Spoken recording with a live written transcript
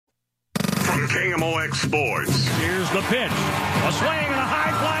from KMOX Sports. Here's the pitch. A swing and a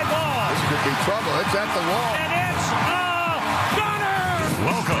high fly ball. This could be trouble. It's at the wall. And it's a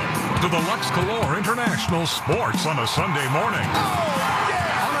gunner. Welcome to the Lux Galore International Sports on a Sunday morning. Oh,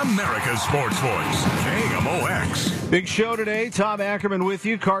 yeah! On America's Sports Voice, KMOX. Big show today. Tom Ackerman with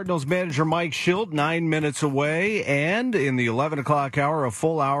you. Cardinals manager Mike Shildt 9 minutes away. And in the 11 o'clock hour, a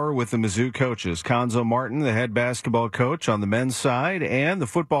full hour with the Mizzou coaches. Cuonzo Martin, the head basketball coach on the men's side, and the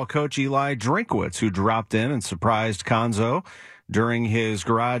football coach Eli Drinkwitz, who dropped in and surprised Cuonzo during his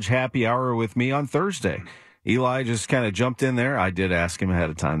garage happy hour with me on Thursday. Eli just kind of jumped in there. I did ask him ahead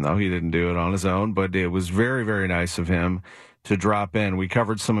of time, though. He didn't do it on his own, but it was very, very nice of him to drop in. We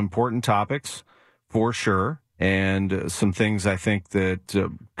covered some important topics for sure, and some things I think that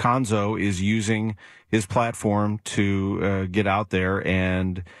Cuonzo is using his platform to get out there,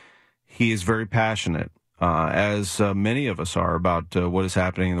 and he is very passionate, as many of us are, about what is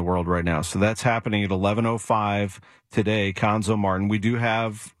happening in the world right now. So that's happening at 11:05 today, Cuonzo Martin. We do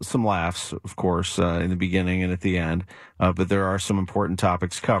have some laughs, of course, in the beginning and at the end, but there are some important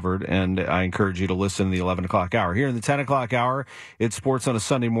topics covered, and I encourage you to listen in the 11 o'clock hour. Here in the 10 o'clock hour, it's Sports on a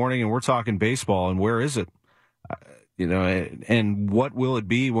Sunday morning, and we're talking baseball, and where is it? And what will it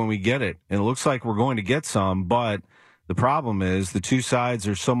be when we get it? And it looks like we're going to get some, but the problem is the two sides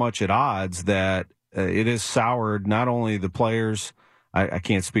are so much at odds that it has soured not only the players. I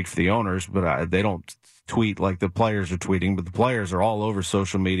can't speak for the owners, but they don't tweet like the players are tweeting, but the players are all over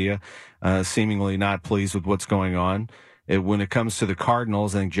social media, seemingly not pleased with what's going on. When it comes to the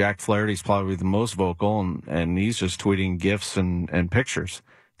Cardinals, I think Jack Flaherty's probably the most vocal, and he's just tweeting GIFs and pictures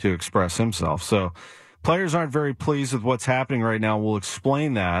to express himself. So players aren't very pleased with what's happening right now. We'll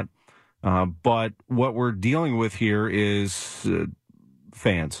explain that. But what we're dealing with here is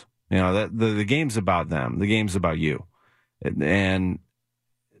fans. The game's about them. The game's about you. And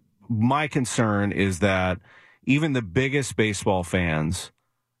my concern is that even the biggest baseball fans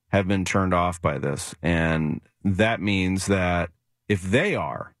have been turned off by this. And that means that if the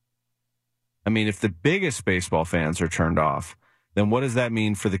biggest baseball fans are turned off, then what does that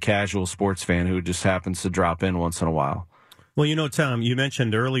mean for the casual sports fan who just happens to drop in once in a while? Well, Tom, you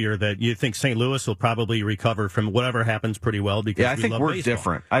mentioned earlier that you think St. Louis will probably recover from whatever happens pretty well because I think we're baseball.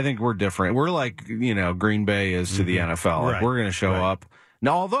 different. I think we're different. We're like, Green Bay is to the NFL. Like, we're going to show up.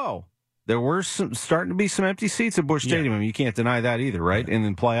 Now, although there were starting to be some empty seats at Busch Stadium. I mean, you can't deny that either, right? And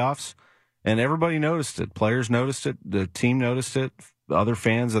in playoffs, and everybody noticed it. Players noticed it. The team noticed it. Other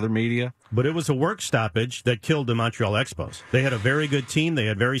fans, other media. But it was a work stoppage that killed the Montreal Expos. They had a very good team. They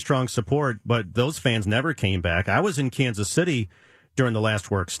had very strong support, but those fans never came back. I was in Kansas City during the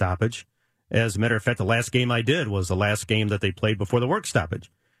last work stoppage. As a matter of fact, the last game I did was the last game that they played before the work stoppage.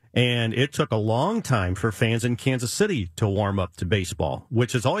 And it took a long time for fans in Kansas City to warm up to baseball,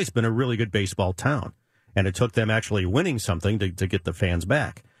 which has always been a really good baseball town. And it took them actually winning something to get the fans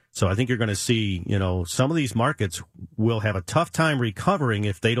back. So I think you're going to see, some of these markets will have a tough time recovering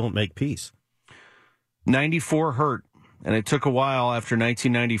if they don't make peace. 94 hurt, and it took a while after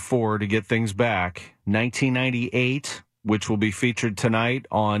 1994 to get things back. 1998, which will be featured tonight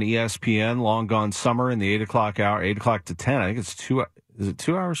on ESPN, Long Gone Summer in the 8 o'clock hour, 8 o'clock to 10. I think it's 2. Is it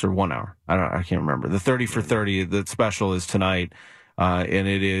 2 hours or 1 hour? I can't remember. The 30 for 30, the special is tonight, and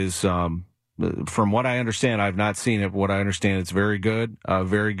it is. From what I understand, I've not seen it, but what I understand, it's very good.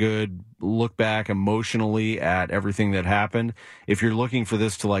 Very good look back emotionally at everything that happened. If you're looking for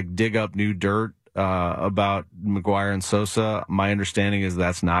this to dig up new dirt about McGwire and Sosa, my understanding is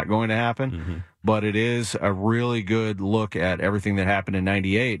that's not going to happen. Mm-hmm. But it is a really good look at everything that happened in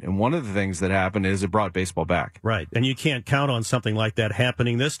 98. And one of the things that happened is it brought baseball back. Right. And you can't count on something like that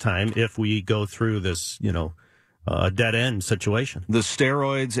happening this time if we go through this, dead-end situation. The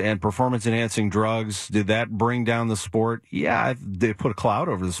steroids and performance-enhancing drugs, did that bring down the sport? Yeah, they put a cloud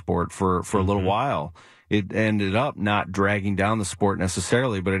over the sport for a little while. It ended up not dragging down the sport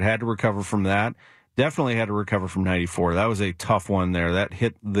necessarily, but it had to recover from that. Definitely had to recover from 94. That was a tough one there. That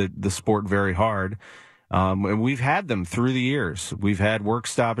hit the sport very hard. And we've had them through the years. We've had work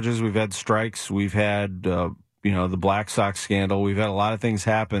stoppages. We've had strikes. We've had, the Black Sox scandal. We've had a lot of things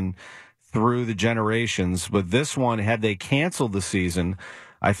happen through the generations, but this one, had they canceled the season,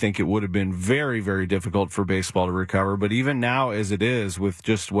 I think it would have been very, very difficult for baseball to recover. But even now, as it is, with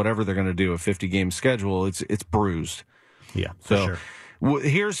just whatever they're going to do, a 50-game schedule, it's bruised. Yeah, for sure.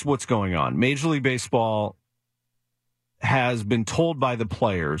 Here's what's going on. Major League Baseball has been told by the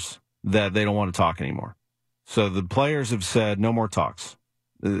players that they don't want to talk anymore. So the players have said, no more talks.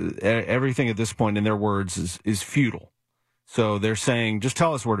 Everything at this point, in their words, is futile. So they're saying, just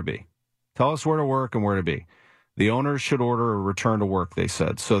tell us where to be. Tell us where to work and where to be. The owners should order a return to work, they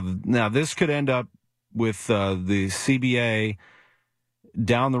said. So now this could end up with the CBA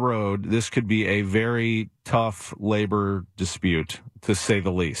down the road. This could be a very tough labor dispute, to say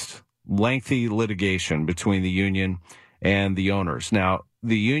the least. Lengthy litigation between the union and the owners. Now,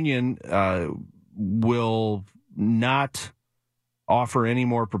 the union will not offer any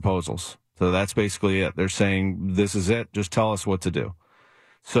more proposals. So that's basically it. They're saying, this is it. Just tell us what to do.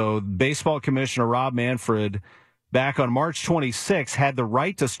 So baseball commissioner Rob Manfred, back on March 26, had the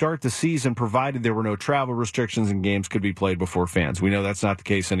right to start the season provided there were no travel restrictions and games could be played before fans. We know that's not the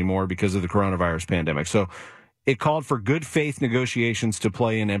case anymore because of the coronavirus pandemic. So it called for good faith negotiations to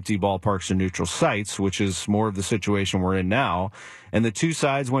play in empty ballparks and neutral sites, which is more of the situation we're in now. And the two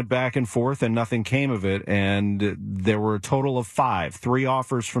sides went back and forth and nothing came of it. And there were a total of 5, 3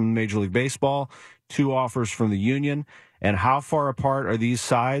 offers from Major League Baseball, 2 offers from the union. And how far apart are these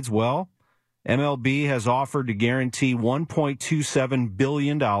sides? Well, MLB has offered to guarantee $1.27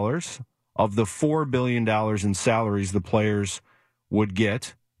 billion of the $4 billion in salaries the players would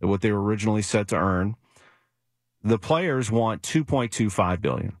get, what they were originally set to earn. The players want $2.25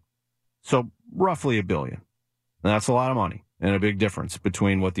 billion. So roughly $1 billion. And that's a lot of money and a big difference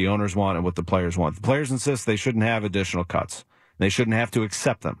between what the owners want and what the players want. The players insist they shouldn't have additional cuts. They shouldn't have to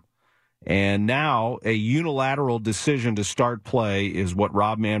accept them. And now a unilateral decision to start play is what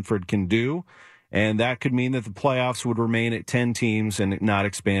Rob Manfred can do. And that could mean that the playoffs would remain at 10 teams and not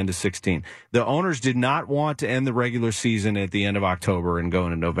expand to 16. The owners did not want to end the regular season at the end of October and go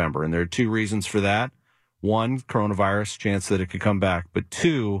into November. And there are 2 reasons for that. 1, coronavirus, chance that it could come back. But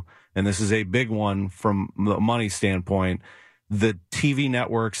 2, and this is a big one from the money standpoint, the TV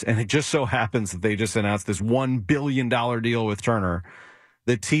networks, and it just so happens that they just announced this $1 billion deal with Turner.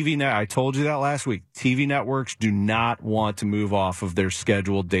 The I told you that last week. TV networks do not want to move off of their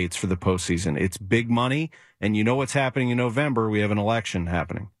scheduled dates for the postseason. It's big money, and you know what's happening in November. We have an election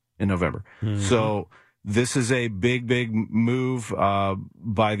happening in November. Mm-hmm. So this is a big, big move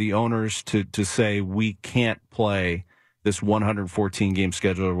by the owners to say we can't play this 114-game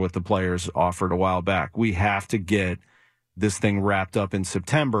schedule or what the players offered a while back. We have to get this thing wrapped up in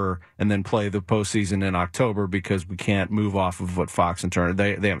September and then play the postseason in October because we can't move off of what Fox and Turner.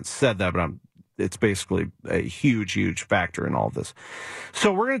 They haven't said that, but it's basically a huge, huge factor in all of this.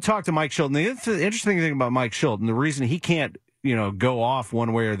 So we're going to talk to Mike Shildt. The interesting thing about Mike Shildt, and the reason he can't go off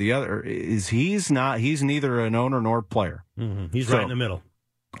one way or the other, is he's neither an owner nor player. Mm-hmm. He's right in the middle.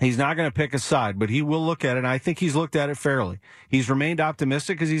 He's not going to pick a side, but he will look at it, and I think he's looked at it fairly. He's remained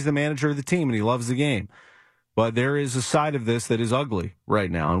optimistic because he's the manager of the team and he loves the game. But there is a side of this that is ugly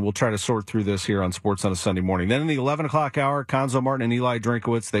right now, and we'll try to sort through this here on Sports on a Sunday Morning. Then in the 11 o'clock hour, Conzo Martin and Eli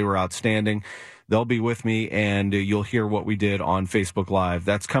Drinkowitz, they were outstanding. They'll be with me, and you'll hear what we did on Facebook Live.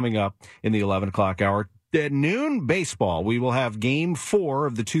 That's coming up in the 11 o'clock hour. At noon, baseball. We will have Game 4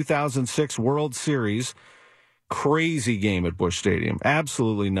 of the 2006 World Series. Crazy game at Busch Stadium.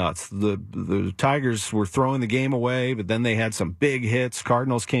 Absolutely nuts. The Tigers were throwing the game away, but then they had some big hits.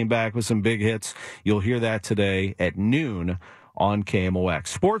 Cardinals came back with some big hits. You'll hear that today at noon on KMOX.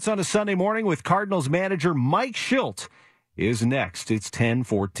 Sports on a Sunday Morning with Cardinals manager Mike Shildt is next. It's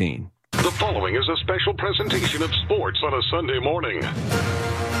 10:14. The following is a special presentation of Sports on a Sunday Morning.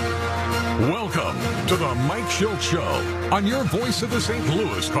 Welcome to the Mike Shildt Show on your voice of the St.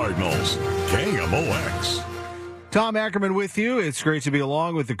 Louis Cardinals, KMOX. Tom Ackerman with you. It's great to be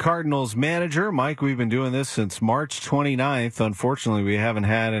along with the Cardinals manager. Mike, we've been doing this since March 29th. Unfortunately, we haven't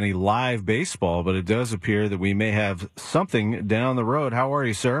had any live baseball, but it does appear that we may have something down the road. How are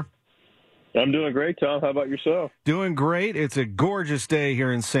you, sir? I'm doing great, Tom. How about yourself? Doing great. It's a gorgeous day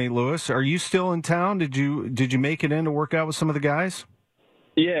here in St. Louis. Are you still in town? Did you make it in to work out with some of the guys?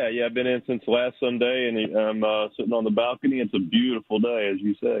 Yeah, I've been in since last Sunday, and I'm sitting on the balcony. It's a beautiful day, as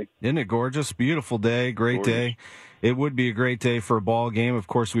you say. Isn't it gorgeous? Beautiful day, great day. It would be a great day for a ball game. Of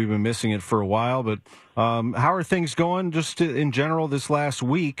course, we've been missing it for a while, but how are things going just in general this last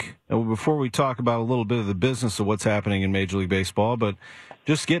week? Before we talk about a little bit of the business of what's happening in Major League Baseball, but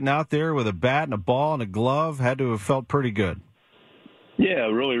just getting out there with a bat and a ball and a glove had to have felt pretty good. Yeah,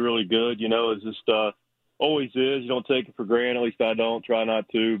 really, really good. It's just always is. You don't take it for granted. At least I don't. Try not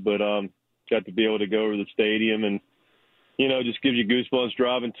to. But got to be able to go over to the stadium and, just gives you goosebumps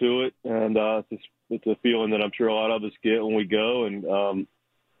driving to it. And it's a feeling that I'm sure a lot of us get when we go. And,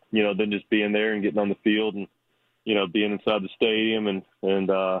 then just being there and getting on the field and, being inside the stadium. And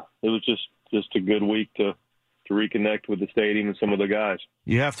it was just a good week to reconnect with the stadium and some of the guys.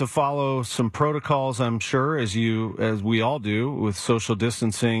 You have to follow some protocols, I'm sure, as we all do, with social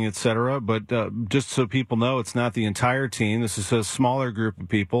distancing, et cetera. But just so people know, it's not the entire team. This is a smaller group of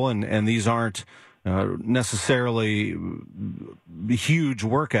people, and these aren't necessarily huge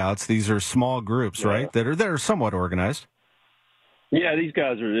workouts. These are small groups, right? That are somewhat organized. Yeah, these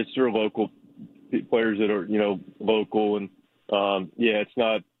guys they're local players that are, local, and it's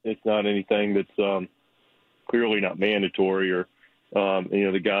not anything that's clearly not mandatory, or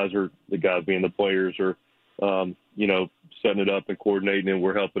the guys being the players are setting it up and coordinating, and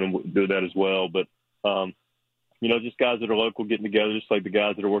we're helping them do that as well. But just guys that are local getting together, just like the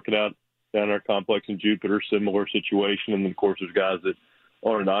guys that are working out down in our complex in Jupiter, similar situation. And then of course there's guys that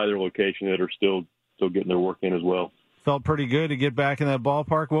aren't in either location that are still getting their work in as well. Felt pretty good to get back in that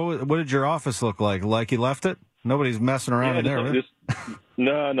ballpark. What did your office look like? Like you left it? Nobody's messing around in there, right?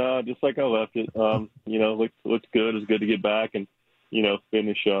 No, just like I left it. Looks good. It's good to get back and,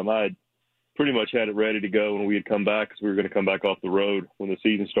 finish. I had pretty much had it ready to go when we had come back, because we were going to come back off the road when the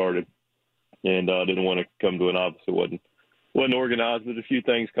season started, and didn't want to come to an office that wasn't organized. But a few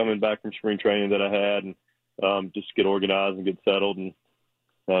things coming back from spring training that I had, and just get organized and get settled and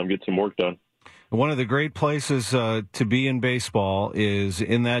get some work done. One of the great places to be in baseball is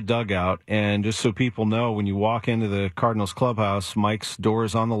in that dugout. And just so people know, when you walk into the Cardinals clubhouse, Mike's door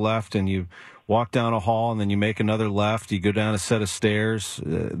is on the left, and you walk down a hall, and then you make another left. You go down a set of stairs.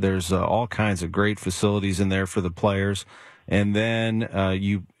 There's all kinds of great facilities in there for the players. And then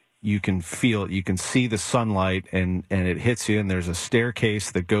you can feel it. You can see the sunlight, and it hits you, and there's a staircase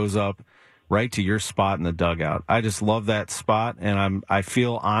that goes up right to your spot in the dugout. I just love that spot, and I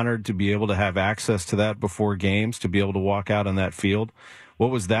feel honored to be able to have access to that before games, to be able to walk out on that field. What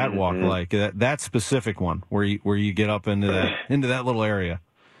was that walk like? That specific one where you get up into that little area.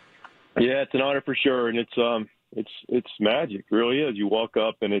 Yeah, it's an honor for sure, and it's magic. It really is. You walk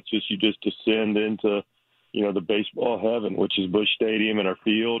up, and you just descend into the baseball heaven, which is Busch Stadium and our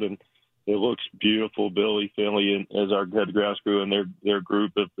field, and it looks beautiful. Billy Finley and as our head grounds crew and their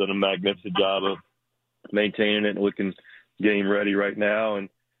group have done a magnificent job of maintaining it and looking game ready right now. And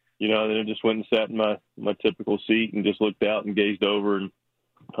then I just went and sat in my typical seat and just looked out and gazed over, and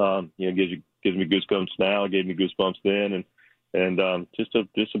gives me goosebumps now. It gave me goosebumps then, and just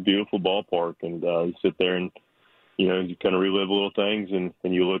a beautiful ballpark. And you sit there and you kind of relive little things, and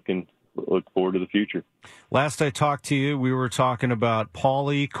you look forward to the future. Last I talked to you, we were talking about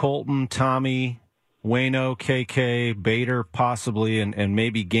Paulie, Colton, Tommy, Waino, KK, Bader possibly, and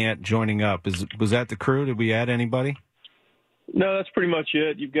maybe Gant joining up. Was that the crew? Did we add anybody? No, that's pretty much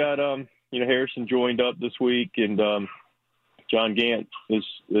it. You've got Harrison joined up this week, and John Gant is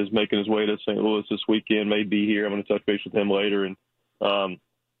making his way to St. Louis this weekend. May be here. I'm going to touch base with him later. And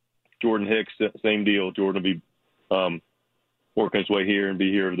Jordan Hicks, same deal. Jordan will be working his way here and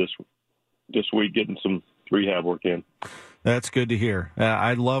be here this week, getting some rehab work in. That's good to hear.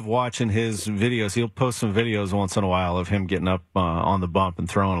 I love watching his videos. He'll post some videos once in a while of him getting up on the bump and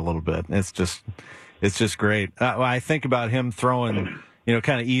throwing a little bit. It's just great. I think about him throwing,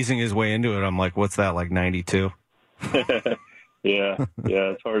 kind of easing his way into it. I'm like, what's that, like 92? Yeah.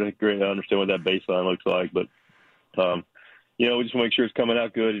 It's hard to understand what that baseline looks like, but we just want to make sure it's coming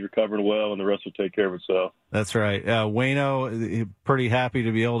out good, he's recovering well, and the rest will take care of itself. That's right. Waino, pretty happy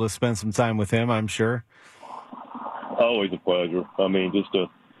to be able to spend some time with him, I'm sure. Always a pleasure. I mean,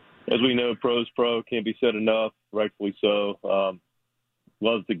 as we know, pro's pro, can't be said enough, rightfully so.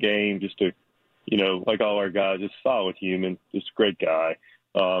 Loves the game, just like all our guys, just a solid human, just a great guy,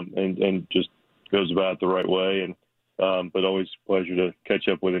 and just goes about it the right way. And but always a pleasure to catch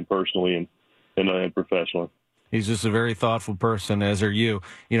up with him personally and professionally. He's just a very thoughtful person, as are you.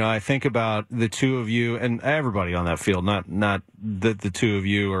 I think about the two of you and everybody on that field, not that the two of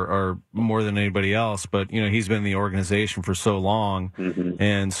you are more than anybody else, but, he's been in the organization for so long,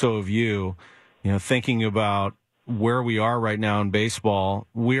 and so have you. Thinking about where we are right now in baseball,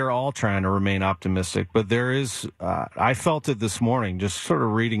 we are all trying to remain optimistic, but there is, I felt it this morning, just sort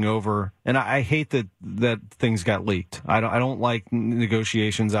of reading over, and I hate that things got leaked. I don't like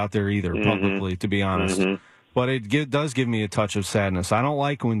negotiations out there either, publicly, to be honest. But it does give me a touch of sadness. I don't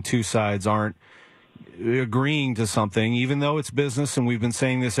like when two sides aren't agreeing to something, even though it's business, and we've been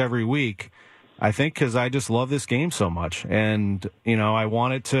saying this every week. I think because I just love this game so much, and I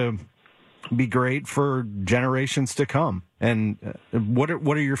want it to be great for generations to come. And what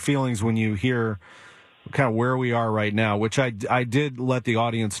are your feelings when you hear kind of where we are right now, which I did let the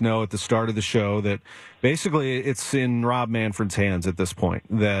audience know at the start of the show that basically it's in Rob Manfred's hands at this point,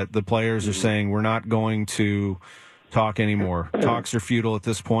 that the players are saying we're not going to talk anymore. Talks are futile at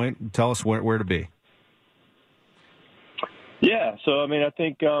this point. Tell us where to be. Yeah. So, I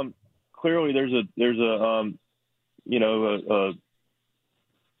think clearly there's a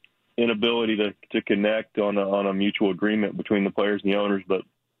inability to connect on a mutual agreement between the players and the owners, but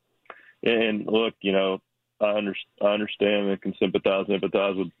And look, I understand and can sympathize and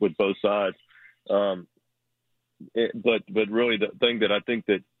empathize with both sides. But really the thing that I think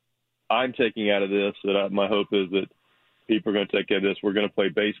that I'm taking out of this, my hope is that people are going to take out of this, we're going to play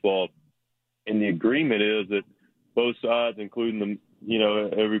baseball. And the agreement is that both sides, including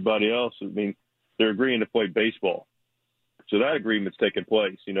everybody else, they're agreeing to play baseball. So that agreement's taking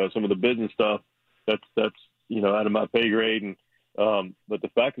place. Some of the business stuff, that's out of my pay grade. And but the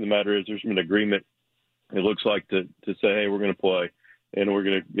fact of the matter is there's an agreement, it looks like, to say, hey, we're going to play and we're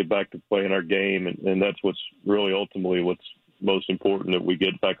going to get back to playing our game. And that's what's really ultimately what's most important, that we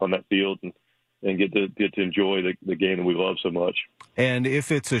get back on that field and get to enjoy the game that we love so much. And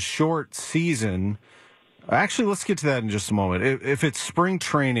if it's a short season, actually, let's get to that in just a moment. If it's spring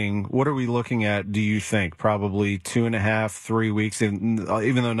training, what are we looking at, do you think? Probably 2.5, 3 weeks, and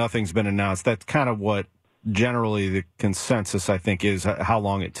even though nothing's been announced, that's kind of what generally the consensus, I think, is how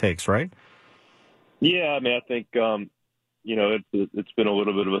long it takes, right? Yeah, I think, it's been a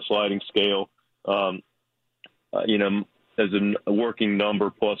little bit of a sliding scale. As a working number,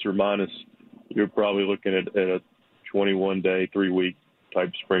 plus or minus, you're probably looking at a 21-day, 3-week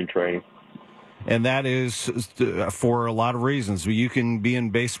type spring training. And that is for a lot of reasons. You can be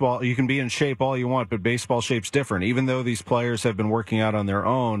in baseball, you can be in shape all you want, but baseball shape's different. Even though these players have been working out on their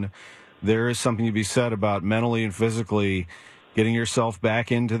own, there is something to be said about mentally and physically getting yourself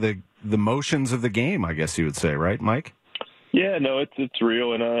back into the motions of the game, I guess you would say, right, Mike? Yeah, no, it's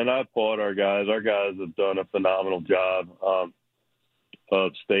real, and I applaud our guys. Our guys have done a phenomenal job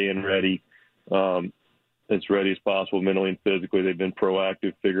of staying ready, as ready as possible, mentally and physically. They've been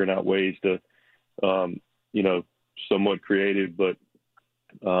proactive, figuring out ways to, somewhat creative, but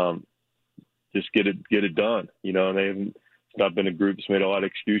just get it done. And it's not been a group that's made a lot of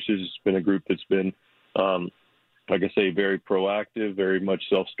excuses. It's been a group that's been, like I say, very proactive, very much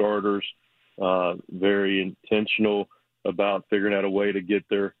self-starters, very intentional about figuring out a way to get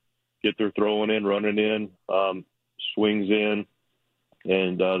their throwing in, running in, swings in,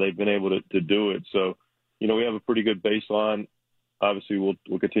 and they've been able to do it. So, we have a pretty good baseline. Obviously,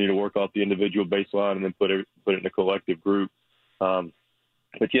 we'll continue to work off the individual baseline and then put it in a collective group.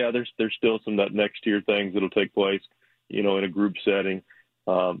 But yeah, there's still some that next tier things that'll take place, in a group setting,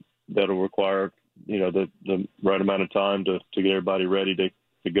 that'll require, the right amount of time to get everybody ready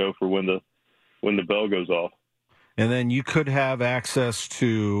to go for when the bell goes off. And then you could have access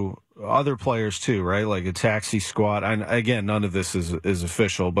to other players too, right? Like a taxi squad. And again, none of this is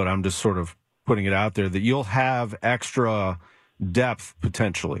official, but I'm just sort of putting it out there that you'll have extra depth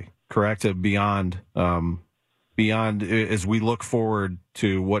potentially, correct? Beyond as we look forward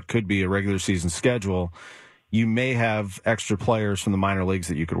to what could be a regular season schedule, you may have extra players from the minor leagues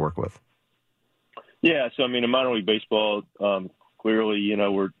that you could work with. Yeah. So, in minor league baseball, clearly,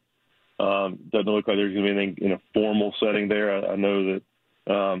 we're, doesn't look like there's going to be anything in a formal setting there. I know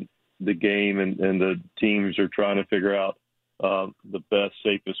that the game and the teams are trying to figure out the best,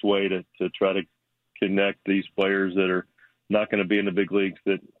 safest way to try to connect these players that are not going to be in the big leagues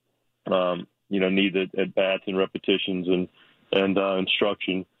that, need the at-bats and repetitions and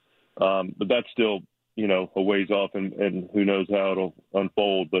instruction. But that's still, a ways off, and who knows how it'll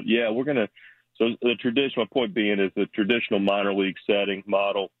unfold. But, yeah, so my point being is the traditional minor league setting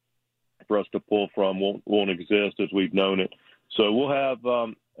model for us to pull from won't exist as we've known it. So we'll have,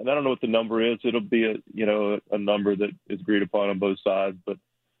 and I don't know what the number is. It'll be a number that is agreed upon on both sides, but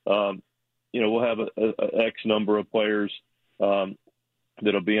we'll have a X number of players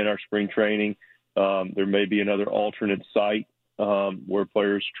that'll be in our spring training. There may be another alternate site where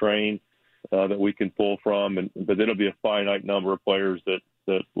players train that we can pull from, but it'll be a finite number of players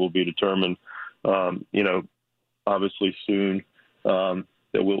that will be determined, obviously soon.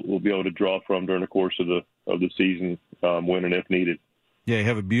 That we'll be able to draw from during the course of the season, when and if needed. Yeah, you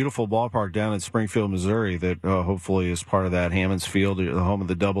have a beautiful ballpark down in Springfield, Missouri that hopefully is part of that. Hammonds Field, the home of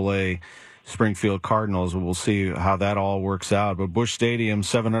the Double-A Springfield Cardinals. We'll see how that all works out. But Busch Stadium,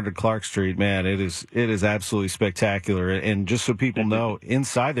 700 Clark Street, man, it is absolutely spectacular. And just so people know,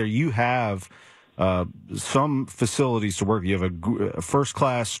 inside there you have some facilities to work. You have a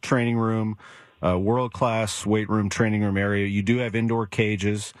first-class training room, world-class weight room, training room area. You do have indoor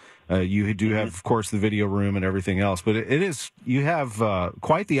cages. You do have, of course, the video room and everything else. But you have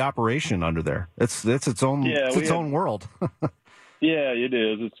quite the operation under there. It's its own world. Yeah, it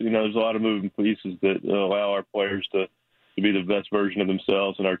is. It's there's a lot of moving pieces that allow our players to be the best version of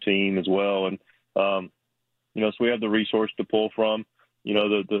themselves and our team as well. And so we have the resource to pull from.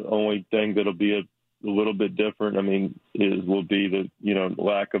 The only thing that'll be a little bit different, will be the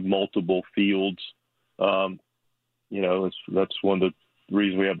lack of multiple fields. That's one of the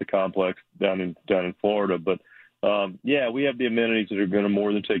reason we have the complex down in Florida. But we have the amenities that are going to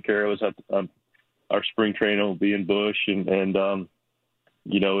more than take care of us. Our spring training will be in Busch, and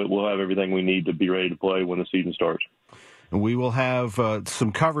we'll have everything we need to be ready to play when the season starts. We will have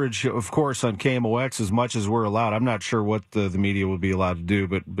some coverage, of course, on KMOX as much as we're allowed. I'm not sure what the media will be allowed to do,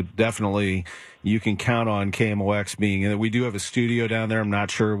 but definitely you can count on KMOX being in it. We do have a studio down there. I'm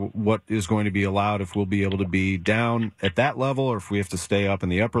not sure what is going to be allowed, if we'll be able to be down at that level or if we have to stay up in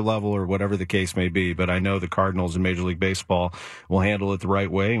the upper level or whatever the case may be. But I know the Cardinals and Major League Baseball will handle it the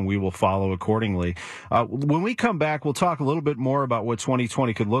right way, and we will follow accordingly. When we come back, we'll talk a little bit more about what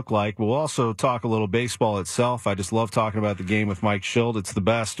 2020 could look like. We'll also talk a little baseball itself. I just love talking about the game with Mike Shildt. It's the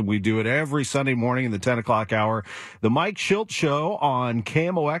best. We do it every Sunday morning in the 10 o'clock hour. The Mike Shildt Show on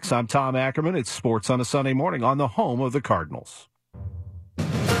KMOX. I'm Tom Ackerman. It's Sports on a Sunday morning on the home of the Cardinals.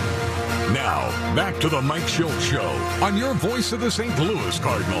 Now, back to the Mike Shildt Show on your voice of the St. Louis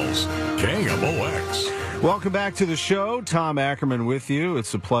Cardinals, KMOX. Welcome back to the show. Tom Ackerman with you.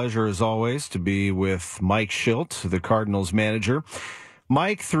 It's a pleasure, as always, to be with Mike Shildt, the Cardinals manager.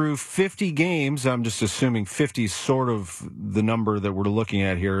 Mike, through 50 games, I'm just assuming 50 is sort of the number that we're looking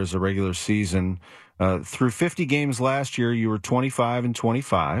at here as a regular season. Through 50 games last year, you were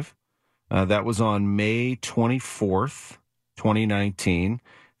 25-25. That was on May 24th, 2019.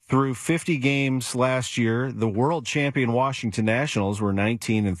 Through 50 games last year, the world champion Washington Nationals were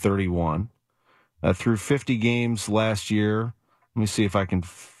 19-31. Through 50 games last year, let me see if I can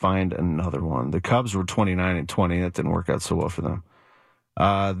find another one. The Cubs were 29-20. That didn't work out so well for them.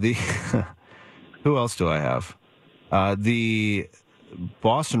 Who else do I have? The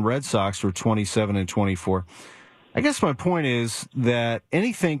Boston Red Sox were 27-24. I guess my point is that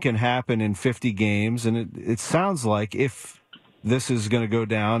anything can happen in 50 games, and it sounds like if this is going to go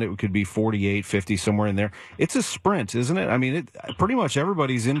down, it could be 48, 50, somewhere in there. It's a sprint, isn't it? I mean, pretty much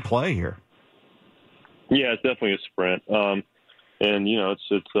everybody's in play here. Yeah, it's definitely a sprint. And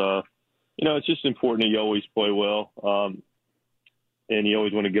it's just important that you always play well. And you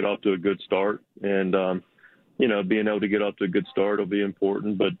always want to get off to a good start. And, being able to get off to a good start will be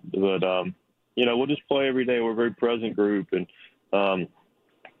important. But we'll just play every day. We're a very present group. And,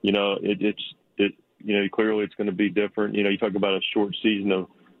 clearly it's going to be different. You talk about a short season of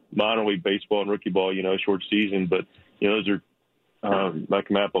minor league baseball and rookie ball, short season. But, those are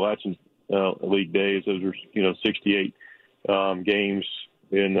like Appalachian League days. Those are, 68 games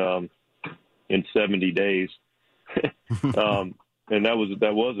in 70 days. And that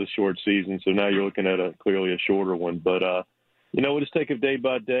was a short season, so now you're looking at clearly a shorter one. But we'll just take it day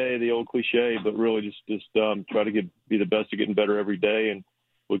by day, the old cliche, but really just try to be the best at getting better every day, and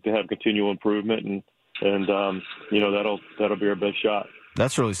look to have continual improvement, and that'll be our best shot.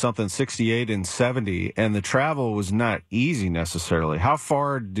 That's really something. 68 and 70, and the travel was not easy necessarily. How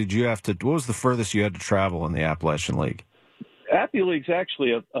far did you have to? What was the furthest you had to travel in the Appalachian League? Appy League's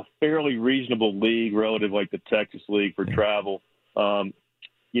actually a fairly reasonable league relative, like the Texas League, for travel.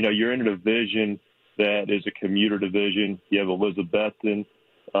 You're in a division that is a commuter division. You have Elizabethton,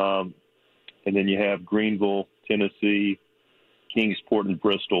 and then you have Greenville, Tennessee, Kingsport, and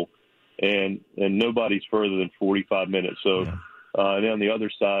Bristol, and nobody's further than 45 minutes. So, and then on the other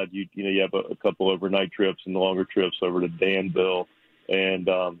side, you have a couple overnight trips and longer trips over to Danville and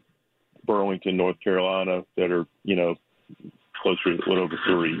Burlington, North Carolina, that are closer to a little over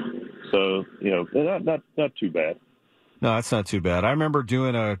 3. So not too bad. No, that's not too bad. I remember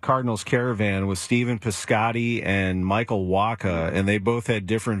doing a Cardinals caravan with Stephen Piscotty and Michael Waka, and they both had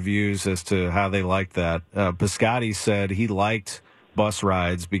different views as to how they liked that. Piscotty said he liked bus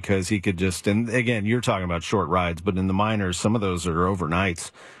rides because he could just, and again, you're talking about short rides, but in the minors, some of those are overnights.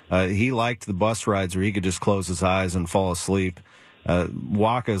 He liked the bus rides where he could just close his eyes and fall asleep.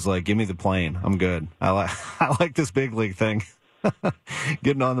 Waka's like, give me the plane. I'm good. I like this big league thing.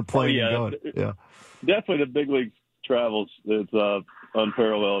 Getting on the plane and going. Yeah. Definitely the big league travels. It's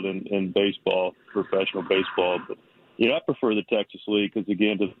unparalleled in baseball, professional baseball. But I prefer the Texas League because,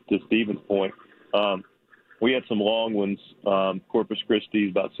 again, to Stephen's point, we had some long ones. Corpus Christi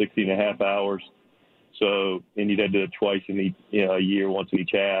is about 60.5 hours. So, and you'd had to do it twice in a year, once in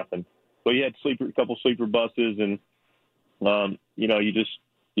each half. But you had a couple sleeper buses, and you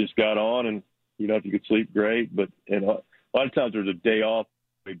just got on, and if you could sleep, great. But a lot of times there's a day off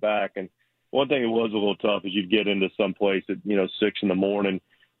way back, and one thing that was a little tough is you'd get into some place at 6 in the morning,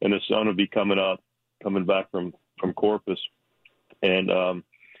 and the sun would be coming back from Corpus, and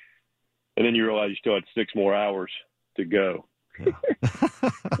then you realize you still had 6 more hours to go,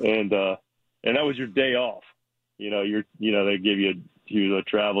 and that was your day off. They give you a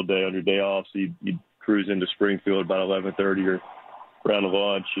travel day on your day off, so you'd cruise into Springfield about 11:30 around the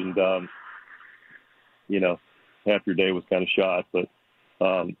lunch, and half your day was kind of shot. But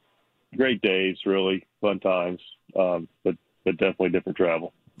great days, really fun times, but definitely different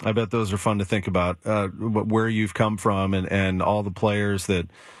travel. I bet those are fun to think about, where you've come from and all the players that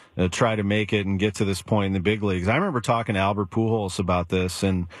try to make it and get to this point in the big leagues. I remember talking to Albert Pujols about this,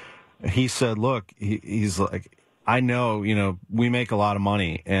 and he said, look, he's like, I know, we make a lot of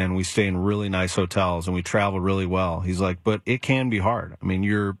money and we stay in really nice hotels and we travel really well. He's like, but it can be hard. I mean,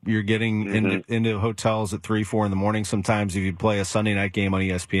 you're getting into hotels at 3, 4 in the morning sometimes if you play a Sunday night game on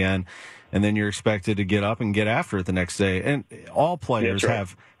ESPN, and then you're expected to get up and get after it the next day. And all players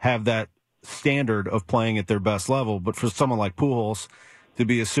have that standard of playing at their best level. But for someone like Pujols to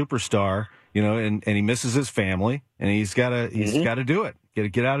be a superstar, and he misses his family, and he's got to do it.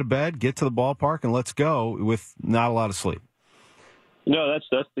 Get out of bed, get to the ballpark, and let's go with not a lot of sleep. That's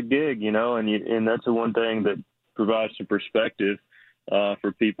the gig, and that's the one thing that provides some perspective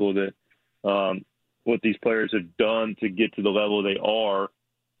for people that what these players have done to get to the level they are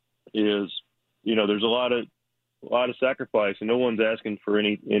is, there's a lot of sacrifice, and no one's asking for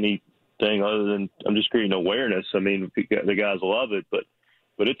anything other than I'm just creating awareness. I mean, the guys love it, but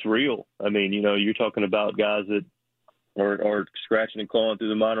it's real. I mean, you're talking about guys that are scratching and clawing through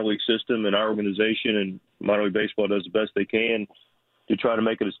the minor league system, and our organization and minor league baseball does the best they can to try to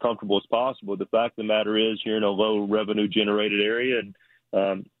make it as comfortable as possible. The fact of the matter is you're in a low revenue generated area, and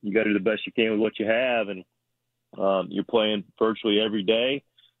you got to do the best you can with what you have. And you're playing virtually every day,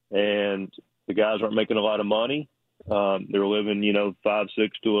 and the guys aren't making a lot of money. They're living, 5,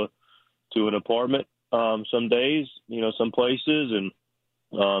 6 to an apartment some days, some places, and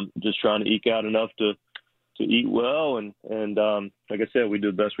just trying to eke out enough to eat well. And like I said, we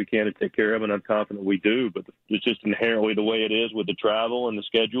do the best we can to take care of them, and I'm confident we do. But it's just inherently the way it is with the travel and the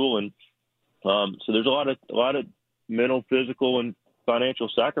schedule. And so there's a lot of mental, physical, and financial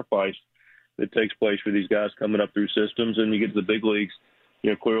sacrifice that takes place for these guys coming up through systems. And you get to the big leagues,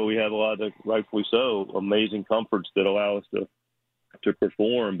 clearly we have a lot of, rightfully so, amazing comforts that allow us to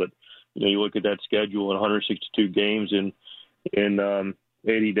perform. But, you look at that schedule, 162 games in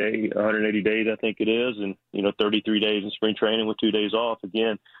 180 days, I think it is, and 33 days in spring training with 2 days off.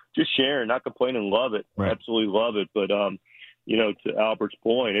 Again, just sharing, not complaining, love it, right. Absolutely love it. But to Albert's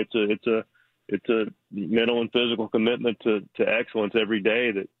point, it's a mental and physical commitment to excellence every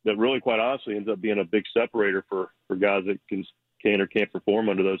day that really, quite honestly, ends up being a big separator for guys that can or can't perform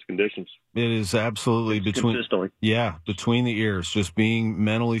under those conditions. It is absolutely between the ears, just being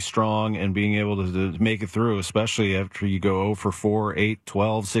mentally strong and being able to make it through, especially after you go 0 for 4, 8,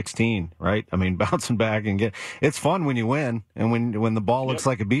 12, 16, right? I mean, bouncing back and it's fun when you win and when the ball looks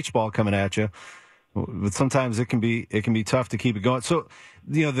like a beach ball coming at you. But sometimes it can be tough to keep it going. So,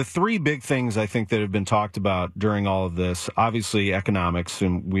 the three big things I think that have been talked about during all of this, obviously economics,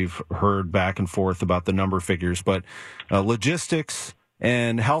 and we've heard back and forth about the number figures, but logistics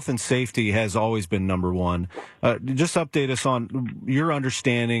and health and safety has always been number one. Just update us on your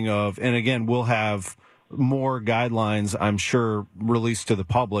understanding of, and again, we'll have more guidelines, I'm sure, released to the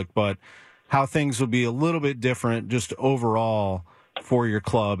public, but how things will be a little bit different just overall for your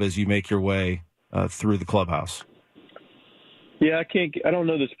club as you make your way through the clubhouse. Yeah, I don't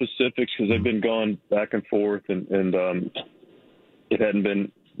know the specifics because they've been gone back and forth, and it hadn't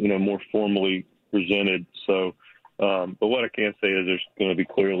been, more formally presented. So, but what I can say is there's going to be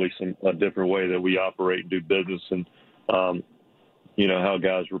clearly a different way that we operate and do business, and how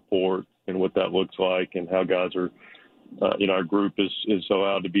guys report and what that looks like, and how guys are, our group is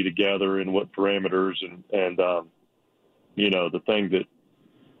allowed to be together and what parameters, and the thing that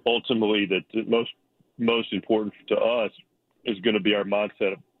ultimately that most important to us is going to be our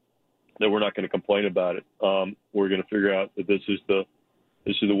mindset that we're not going to complain about it. We're going to figure out that this is the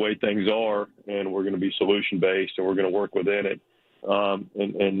way things are, and we're going to be solution based, and we're going to work within it,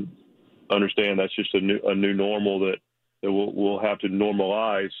 and understand that's just a new normal that we'll have to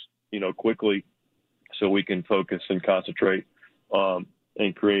normalize, quickly, so we can focus and concentrate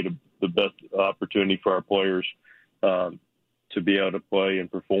and create the best opportunity for our players to be able to play and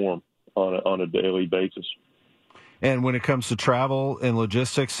perform on a daily basis. And when it comes to travel and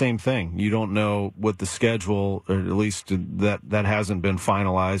logistics, same thing. You don't know what the schedule, or at least that hasn't been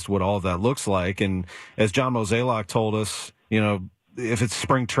finalized, what all of that looks like. And as John Mozeliak told us, if it's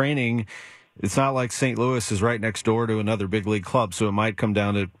spring training, it's not like St. Louis is right next door to another big league club, so it might come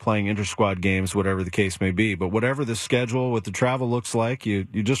down to playing inter-squad games, whatever the case may be. But whatever the schedule with the travel looks like, you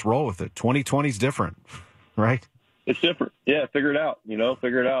just roll with it. 2020 is different, right? It's different. Yeah, figure it out.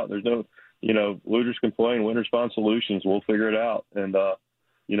 Figure it out. There's no, losers complain, winners find solutions. We'll figure it out. And,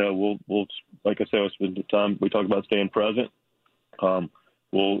 we'll like I said, it's been the time we talk about staying present.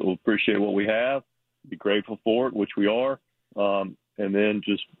 we'll appreciate what we have, be grateful for it, which we are, and then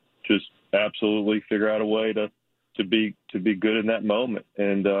just absolutely figure out a way to be good in that moment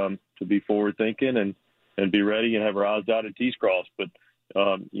and to be forward thinking and be ready and have our eyes dotted, T's crossed. But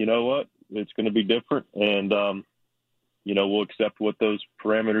you know what? It's going to be different, and we'll accept what those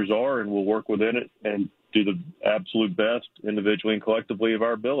parameters are, and we'll work within it and do the absolute best individually and collectively of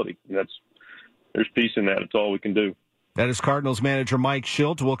our ability. There's peace in that. It's all we can do. That is Cardinals manager Mike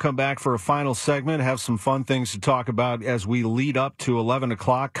Shildt. We'll come back for a final segment, have some fun things to talk about as we lead up to 11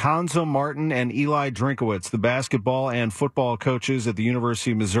 o'clock. Cuonzo Martin and Eli Drinkwitz, the basketball and football coaches at the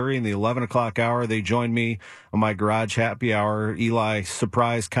University of Missouri, in the 11 o'clock hour. They joined me on my garage happy hour. Eli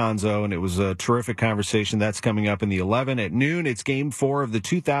surprised Cuonzo, and it was a terrific conversation. That's coming up in the 11. At noon, it's Game 4 of the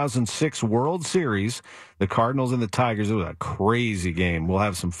 2006 World Series. The Cardinals and the Tigers. It was a crazy game. We'll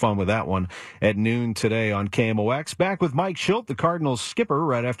have some fun with that one at noon today on KMOX. Back with Mike Shildt, the Cardinals skipper,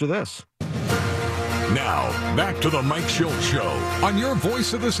 right after this. Now, back to the Mike Shildt Show on your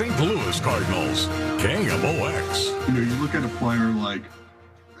voice of the St. Louis Cardinals, KMOX. You look at a player like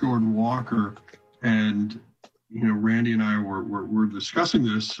Jordan Walker, and, Randy and I were discussing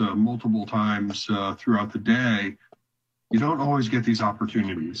this multiple times throughout the day. You don't always get these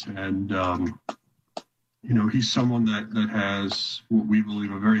opportunities. And, he's someone that has what we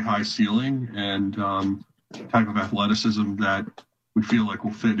believe a very high ceiling and type of athleticism that we feel like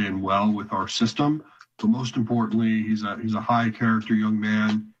will fit in well with our system. But most importantly, he's a high character young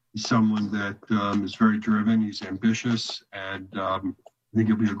man. He's someone that is very driven. He's ambitious, and I think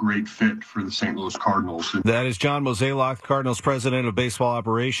he'll be a great fit for the St. Louis Cardinals. That is John Mozeliak, Cardinals president of baseball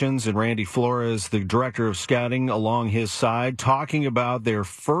operations, and Randy Flores, the director of scouting, along his side, talking about their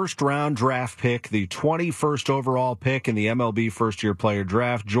first-round draft pick, the 21st overall pick in the MLB first-year player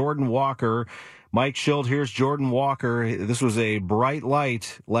draft, Jordan Walker. Mike Shildt, here's Jordan Walker. This was a bright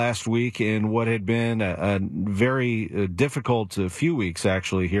light last week in what had been a very difficult few weeks,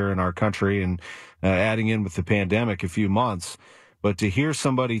 actually, here in our country, and adding in with the pandemic a few months. But to hear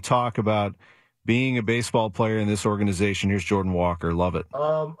somebody talk about being a baseball player in this organization, here's Jordan Walker. Love it.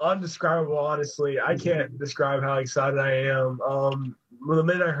 Undescribable, honestly. I can't describe how excited I am. The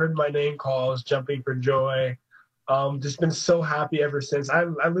minute I heard my name call, I was jumping for joy. Just been so happy ever since. I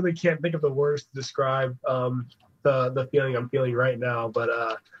really can't think of the words to describe the feeling I'm feeling right now. But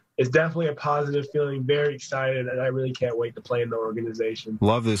it's definitely a positive feeling, very excited, and I really can't wait to play in the organization.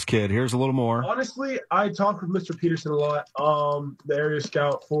 Love this kid. Here's a little more. Honestly, I talked with Mr. Peterson a lot, the area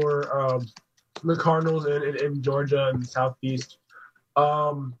scout for the Cardinals in Georgia and the Southeast.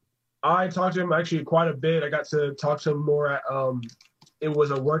 I talked to him actually quite a bit. I got to talk to him more at it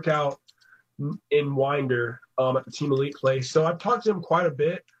was a workout in Winder at the Team Elite place. So I've talked to him quite a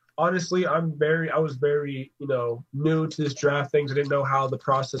bit. Honestly, I was very, new to this draft things. I didn't know how the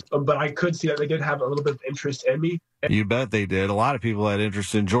process, but I could see that they did have a little bit of interest in me. You bet they did. A lot of people had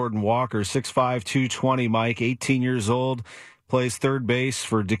interest in Jordan Walker, 6'5", 220, Mike, 18 years old, plays third base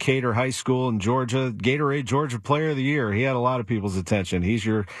for Decatur High School in Georgia, Gatorade Georgia Player of the Year. He had a lot of people's attention. He's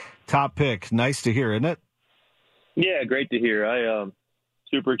your top pick. Nice to hear, isn't it? Yeah, great to hear. I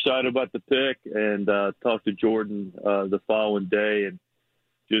super excited about the pick and talked to Jordan the following day, and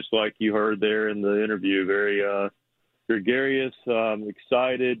just like you heard there in the interview, very gregarious,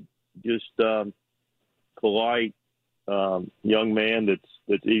 excited, just polite young man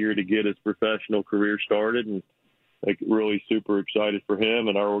that's eager to get his professional career started, and really super excited for him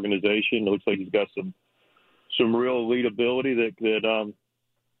and our organization. It looks like he's got some real elite ability that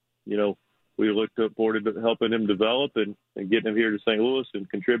we look forward to helping him develop and getting him here to St. Louis and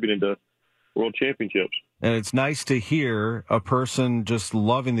contributing to world championships. And it's nice to hear a person just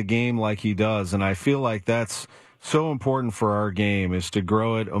loving the game like he does. And I feel like that's so important for our game, is to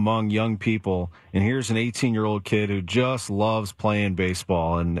grow it among young people. And here's an 18-year-old kid who just loves playing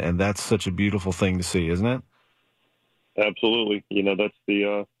baseball. And that's such a beautiful thing to see, isn't it? Absolutely. That's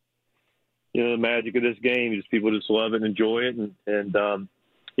the magic of this game. Just people just love it and enjoy it. And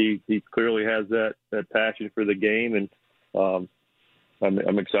he clearly has that passion for the game. And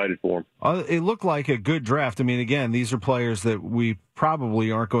I'm excited for him. It looked like a good draft. I mean, again, these are players that we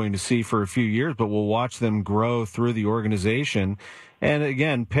probably aren't going to see for a few years, but we'll watch them grow through the organization. And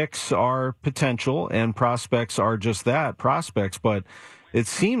again, picks are potential and prospects are just that, prospects. But it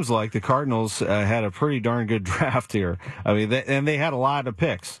seems like the Cardinals had a pretty darn good draft here. I mean, they had a lot of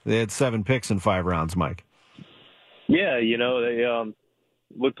picks. They had 7 picks in 5 rounds, Mike. Yeah, they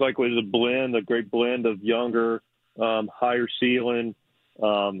looked like it was a great blend of younger, higher ceiling,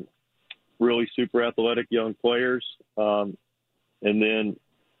 really super athletic young players, and then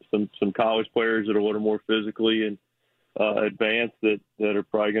some college players that are a little more physically and advance that are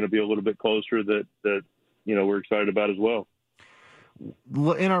probably going to be a little bit closer that we're excited about as well.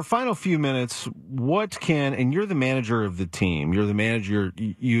 In our final few minutes, and you're the manager of the team, you're the manager,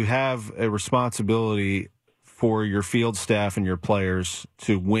 you have a responsibility for your field staff and your players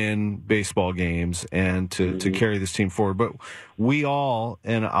to win baseball games and to carry this team forward. But we all,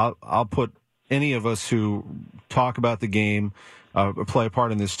 and I'll put any of us who talk about the game, play a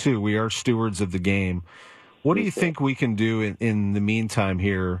part in this too. We are stewards of the game. What do you think we can do in the meantime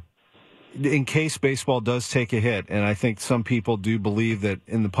here, in case baseball does take a hit? And I think some people do believe that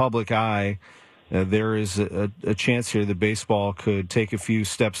in the public eye, there is a chance here that baseball could take a few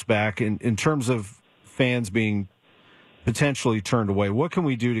steps back in terms of fans being potentially turned away. What can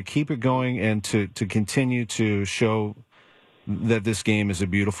we do to keep it going and to continue to show that this game is a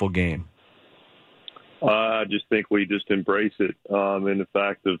beautiful game? I just think we just embrace it, and the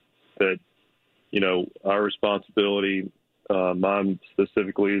fact that our responsibility, mine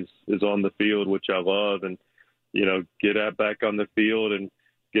specifically, is on the field, which I love, and get back on the field and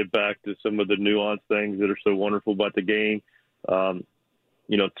get back to some of the nuanced things that are so wonderful about the game.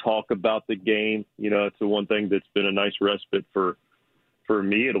 Talk about the game. It's the one thing that's been a nice respite for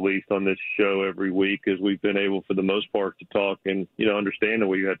me, at least, on this show every week, is we've been able, for the most part, to talk and understand that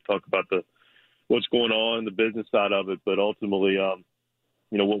we had to talk about what's going on, the business side of it, but ultimately,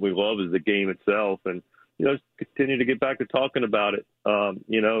 what we love is the game itself, and continue to get back to talking about it,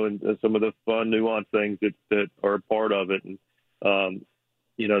 and some of the fun, nuanced things that are a part of it, and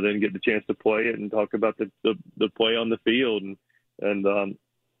then get the chance to play it and talk about the play on the field, and I'm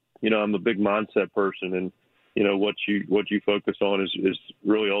a big mindset person, and what you focus on is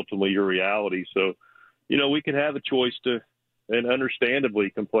really ultimately your reality. So, we can have a choice to, and understandably,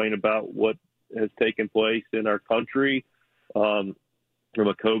 complain about what has taken place in our country from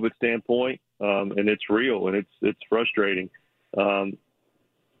a COVID standpoint, and it's real and it's frustrating. But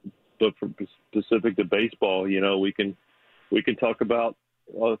for specific to baseball, we can talk about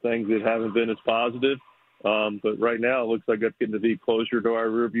all the things that haven't been as positive. But right now, it looks like that's getting to be closer to our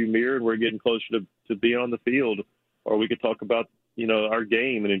rearview mirror, and we're getting closer to being on the field. Or we could talk about our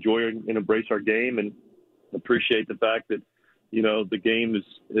game and enjoy and embrace our game and appreciate the fact that the game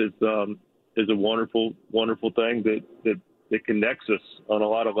is a wonderful, wonderful thing that connects us on a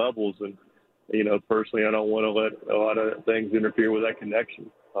lot of levels. And, personally, I don't want to let a lot of things interfere with that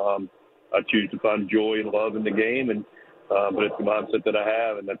connection. I choose to find joy and love in the game, and but it's the mindset that I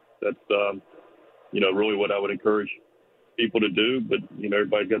have, and that's really what I would encourage people to do. But,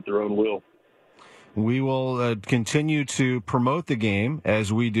 everybody's got their own will. We will continue to promote the game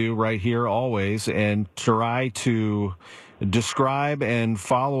as we do right here always, and try to describe and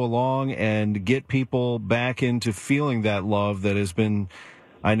follow along and get people back into feeling that love that has been,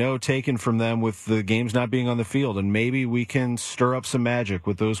 I know, taken from them with the games not being on the field. And maybe we can stir up some magic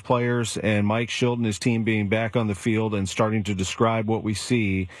with those players and Mike Shildt and his team being back on the field and starting to describe what we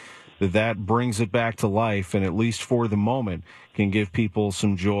see, that brings it back to life, and at least for the moment can give people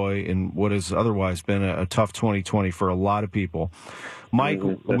some joy in what has otherwise been a tough 2020 for a lot of people. Mike,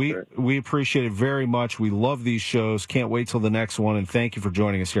 we appreciate it very much. We love these shows. Can't wait till the next one, and thank you for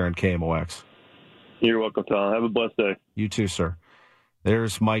joining us here on KMOX. You're welcome, Tom. Have a blessed day. You too, sir.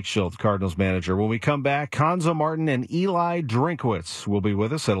 There's Mike Shildt, Cardinals manager. When we come back, Cuonzo Martin and Eli Drinkwitz will be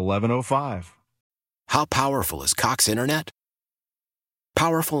with us at 11:05. How powerful is Cox Internet?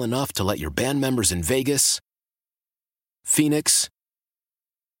 Powerful enough to let your band members in Vegas, Phoenix,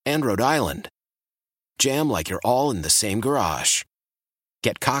 and Rhode Island jam like you're all in the same garage.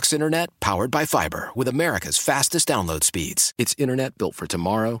 Get Cox Internet powered by fiber with America's fastest download speeds. It's internet built for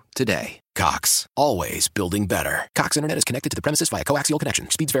tomorrow, today. Cox, always building better. Cox Internet is connected to the premises via coaxial connection.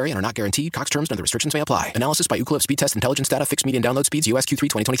 Speeds vary and are not guaranteed. Cox terms and other restrictions may apply. Analysis by Ookla of Speed Test Intelligence data. Fixed median download speeds. US Q3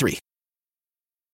 2023.